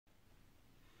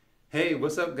Hey,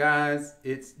 what's up, guys?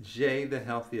 It's Jay, the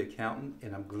Healthy Accountant,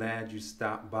 and I'm glad you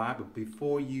stopped by. But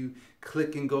before you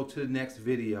click and go to the next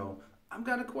video, I've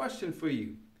got a question for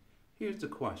you. Here's the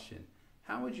question.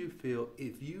 How would you feel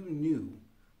if you knew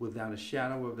without a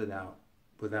shadow of a doubt,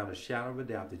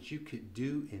 that you could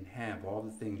do and have all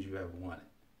the things you ever wanted?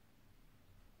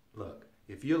 Look,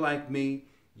 if you're like me,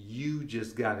 you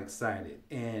just got excited.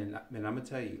 And I'm going to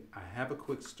tell you, I have a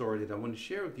quick story that I want to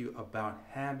share with you about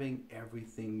having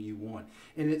everything you want.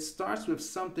 And it starts with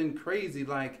something crazy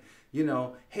like,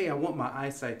 hey, I want my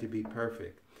eyesight to be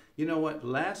perfect. You know what?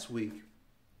 Last week,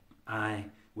 I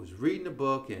was reading a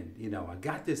book and, I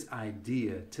got this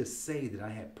idea to say that I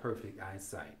had perfect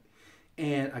eyesight.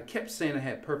 And I kept saying I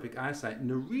had perfect eyesight. And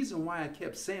the reason why I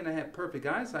kept saying I had perfect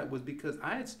eyesight was because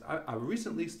I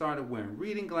recently started wearing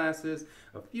reading glasses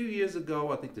a few years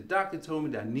ago. I think the doctor told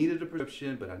me that I needed a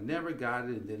prescription, but I never got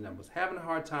it. And then I was having a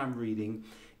hard time reading.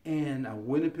 And I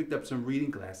went and picked up some reading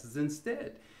glasses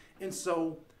instead. And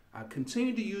so I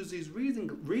continued to use these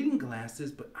reading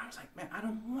glasses, but I was like, man, I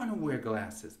don't want to wear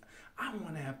glasses. I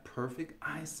want to have perfect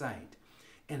eyesight.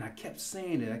 And I kept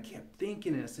saying it, I kept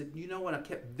thinking it. I said, you know what? I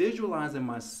kept visualizing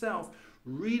myself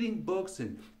reading books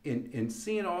and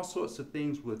seeing all sorts of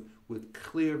things with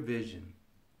clear vision.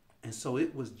 And so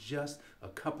it was just a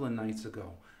couple of nights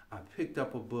ago. I picked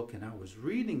up a book and I was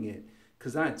reading it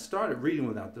because I had started reading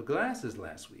without the glasses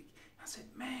last week. I said,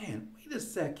 man, wait a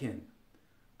second.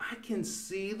 I can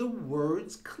see the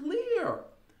words clear.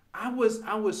 I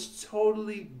was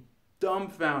totally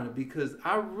dumbfounded because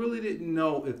I really didn't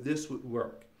know if this would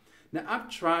work. Now, I've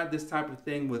tried this type of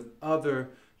thing with other,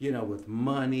 with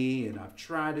money, and I've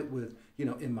tried it with,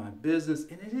 in my business,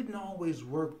 and it didn't always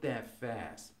work that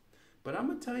fast. But I'm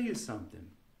going to tell you something.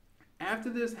 After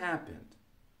this happened,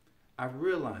 I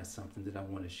realized something that I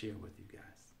want to share with you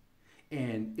guys.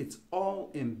 And it's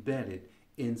all embedded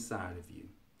inside of you.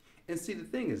 And see, the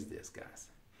thing is this, guys.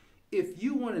 If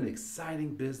you want an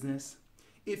exciting business,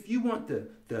 if you want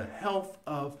the health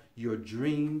of your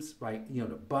dreams, right? The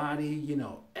body,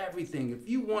 everything. If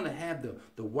you want to have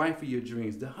the wife of your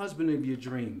dreams, the husband of your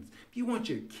dreams, if you want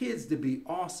your kids to be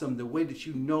awesome the way that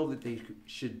you know that they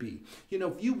should be,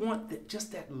 if you want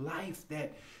just that life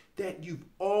that you've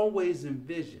always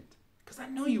envisioned, because I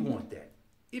know you want that.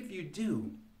 If you do,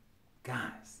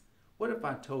 guys, what if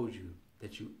I told you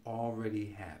that you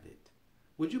already have it?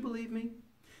 Would you believe me?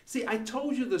 See, I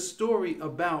told you the story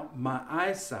about my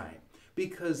eyesight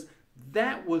because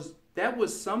that was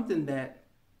something that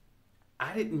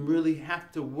I didn't really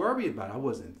have to worry about. I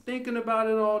wasn't thinking about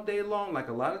it all day long. Like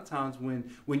a lot of times when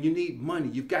you need money,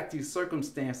 you've got these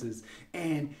circumstances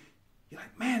and you're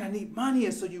like, man, I need money.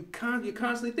 And so you're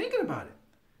constantly thinking about it.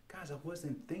 Guys, I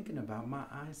wasn't thinking about my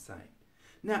eyesight.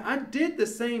 Now, I did the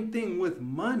same thing with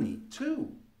money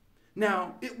too.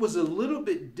 Now, it was a little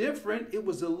bit different. It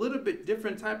was a little bit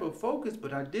different type of focus,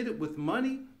 but I did it with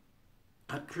money.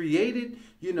 I created,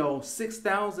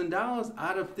 $6,000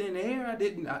 out of thin air. I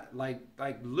didn't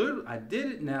literally I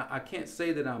did it. Now, I can't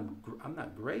say that I'm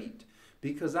not great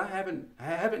because I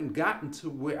haven't gotten to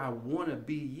where I want to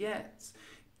be yet.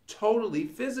 Totally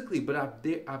physically, but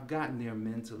I've gotten there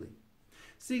mentally.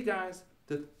 See, guys,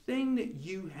 the thing that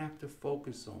you have to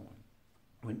focus on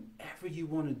whenever you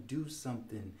want to do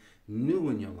something new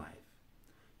in your life,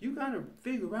 you got to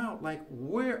figure out, like,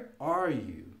 where are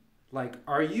you? Like,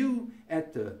 are you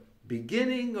at the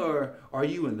beginning, or are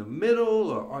you in the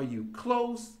middle, or are you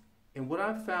close? And what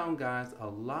I found, guys, a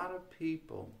lot of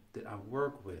people that I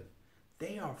work with,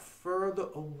 they are further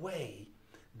away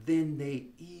than they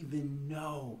even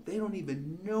know. They don't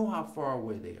even know how far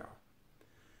away they are.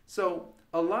 So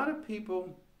a lot of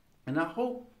people, and I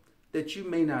hope that you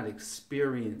may not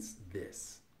experience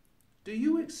this. Do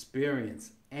you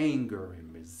experience anger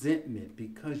and resentment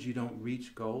because you don't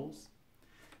reach goals?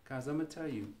 Guys, I'm going to tell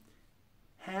you,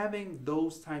 having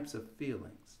those types of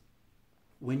feelings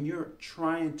when you're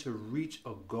trying to reach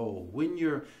a goal, when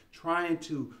you're trying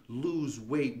to lose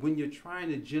weight, when you're trying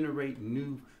to generate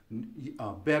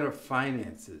better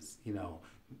finances,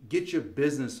 get your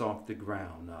business off the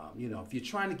ground. If you're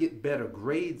trying to get better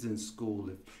grades in school,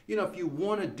 if you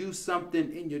want to do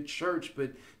something in your church,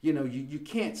 but you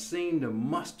can't seem to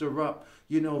muster up,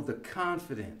 the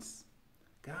confidence.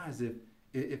 Guys,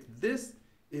 if these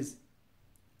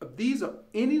are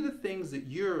any of the things that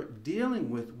you're dealing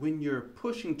with when you're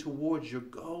pushing towards your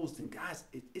goals, then guys,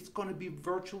 it's going to be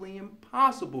virtually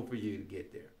impossible for you to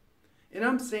get there. And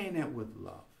I'm saying that with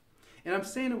love. And I'm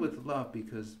saying it with love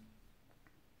because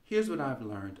here's what I've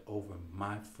learned over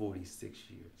my 46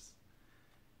 years.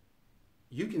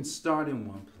 You can start in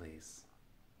one place,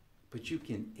 but you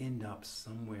can end up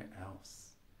somewhere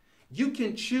else. You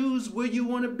can choose where you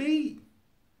want to be.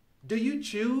 Do you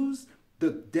choose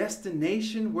the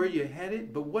destination where you're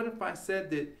headed? But what if I said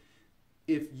that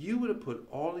if you were to put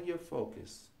all of your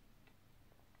focus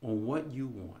on what you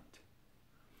want,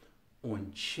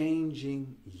 on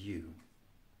changing you,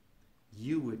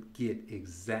 you would get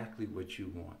exactly what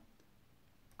you want.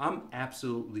 I'm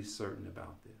absolutely certain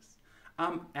about this.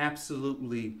 I'm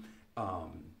absolutely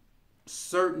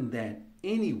certain that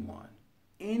anyone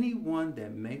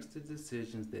that makes the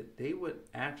decisions that they would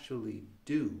actually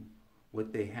do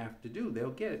what they have to do,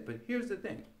 they'll get it. But here's the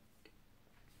thing.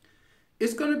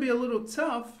 It's going to be a little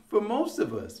tough for most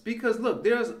of us because, look,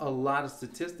 there's a lot of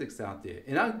statistics out there,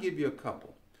 and I'll give you a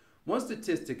couple. One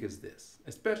statistic is this,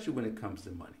 especially when it comes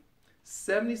to money.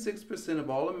 76% of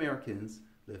all Americans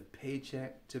live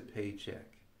paycheck to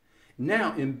paycheck.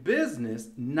 Now, in business,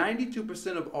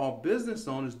 92% of all business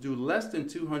owners do less than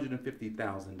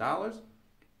 $250,000.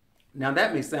 Now,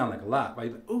 that may sound like a lot,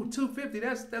 right? Oh,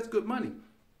 $250, that's good money.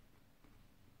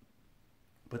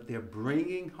 But they're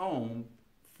bringing home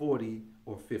 $40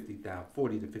 to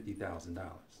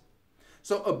 $50,000.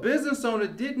 So a business owner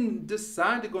didn't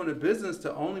decide to go into business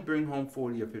to only bring home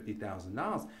 $40,000 or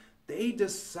 $50,000. They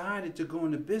decided to go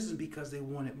into business because they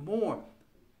wanted more.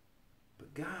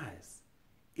 But guys,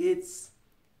 it's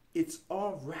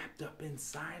all wrapped up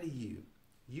inside of you.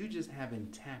 You just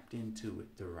haven't tapped into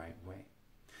it the right way.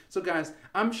 So guys,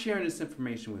 I'm sharing this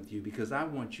information with you because I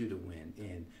want you to win,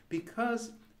 and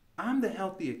because I'm the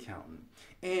healthy accountant.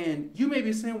 And you may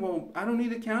be saying, well, I don't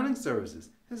need accounting services.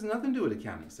 It has nothing to do with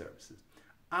accounting services.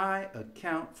 I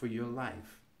account for your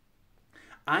life.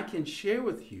 I can share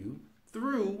with you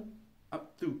through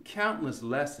countless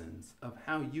lessons of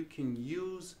how you can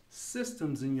use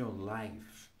systems in your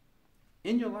life.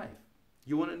 In your life.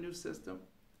 You want a new system?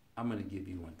 I'm going to give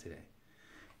you one today.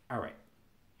 All right.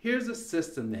 Here's a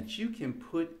system that you can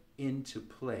put into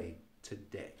play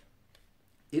today.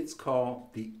 It's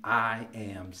called the I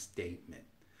am statement.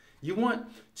 You want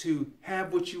to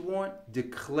have what you want?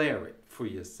 Declare it for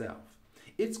yourself.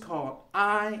 It's called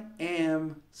I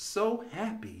am so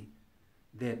happy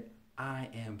that I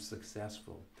am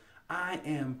successful. I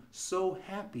am so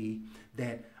happy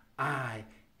that I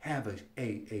have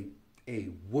a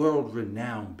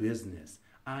world-renowned business.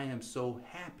 I am so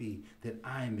happy that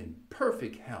I am in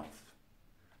perfect health.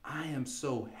 I am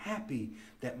so happy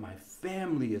that my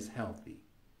family is healthy.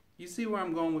 You see where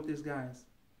I'm going with this, guys?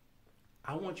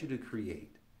 I want you to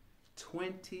create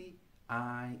 20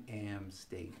 I am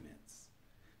statements.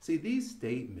 See, these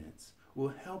statements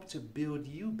will help to build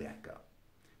you back up.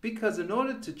 Because in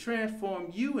order to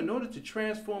transform you, in order to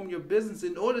transform your business,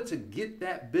 in order to get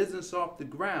that business off the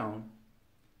ground,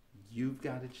 you've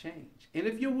got to change. And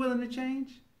if you're willing to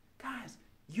change, guys,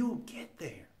 you'll get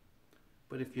there.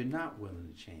 But if you're not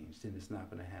willing to change, then it's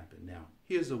not going to happen. Now,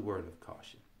 here's a word of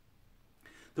caution.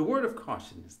 The word of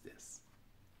caution is this.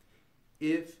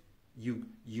 If you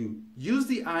use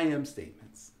the I am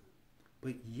statements,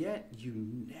 but yet you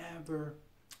never,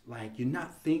 you're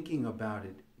not thinking about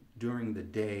it during the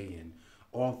day and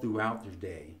all throughout the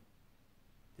day,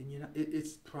 then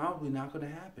it's probably not going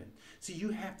to happen. So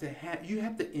you have to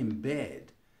embed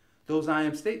those I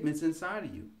am statements inside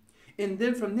of you. And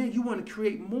then from there, you want to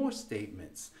create more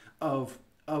statements of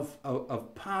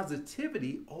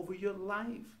positivity over your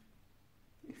life.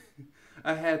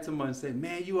 I had someone say,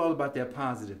 man, you all about that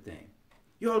positive thing.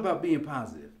 You're all about being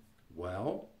positive.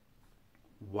 Well,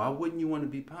 why wouldn't you want to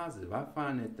be positive? I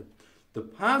find that the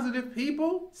positive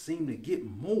people seem to get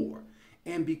more.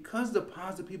 And because the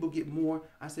positive people get more,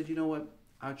 I said, you know what?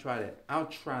 I'll try that. I'll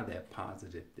try that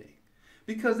positive thing.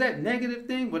 Because that negative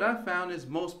thing, what I found is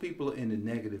most people are in the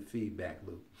negative feedback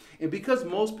loop. And because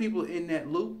most people are in that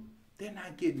loop, they're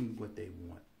not getting what they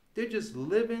want. They're just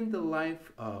living the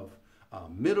life of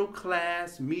middle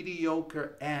class,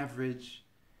 mediocre, average.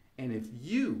 And if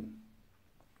you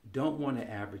don't want an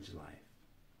average life,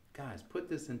 guys, put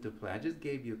this into play. I just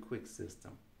gave you a quick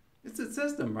system. It's a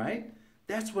system, right?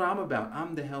 That's what I'm about.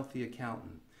 I'm the healthy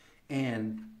accountant.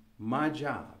 And my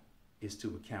job is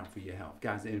to account for your health.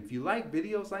 Guys, and if you like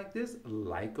videos like this,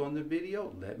 like on the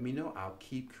video, let me know. I'll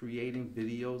keep creating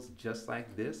videos just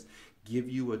like this. Give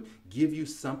you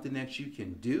something that you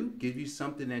can do, give you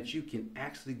something that you can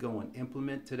actually go and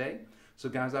implement today. So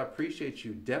guys, I appreciate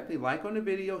you. Definitely like on the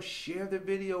video, share the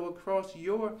video across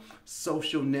your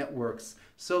social networks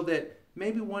so that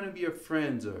maybe one of your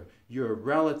friends or your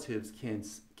relatives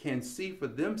can see for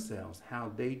themselves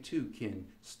how they too can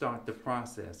start the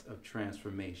process of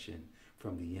transformation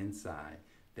from the inside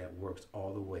that works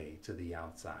all the way to the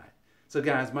outside. So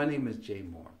guys, my name is Jay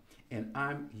Moore, and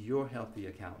I'm your healthy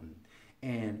accountant.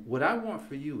 And what I want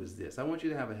for you is this. I want you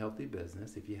to have a healthy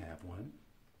business if you have one.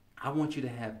 I want you to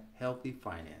have healthy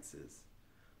finances.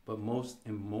 But most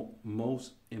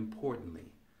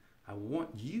importantly, I want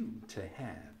you to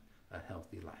have a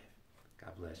healthy life.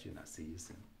 God bless you, and I'll see you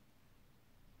soon.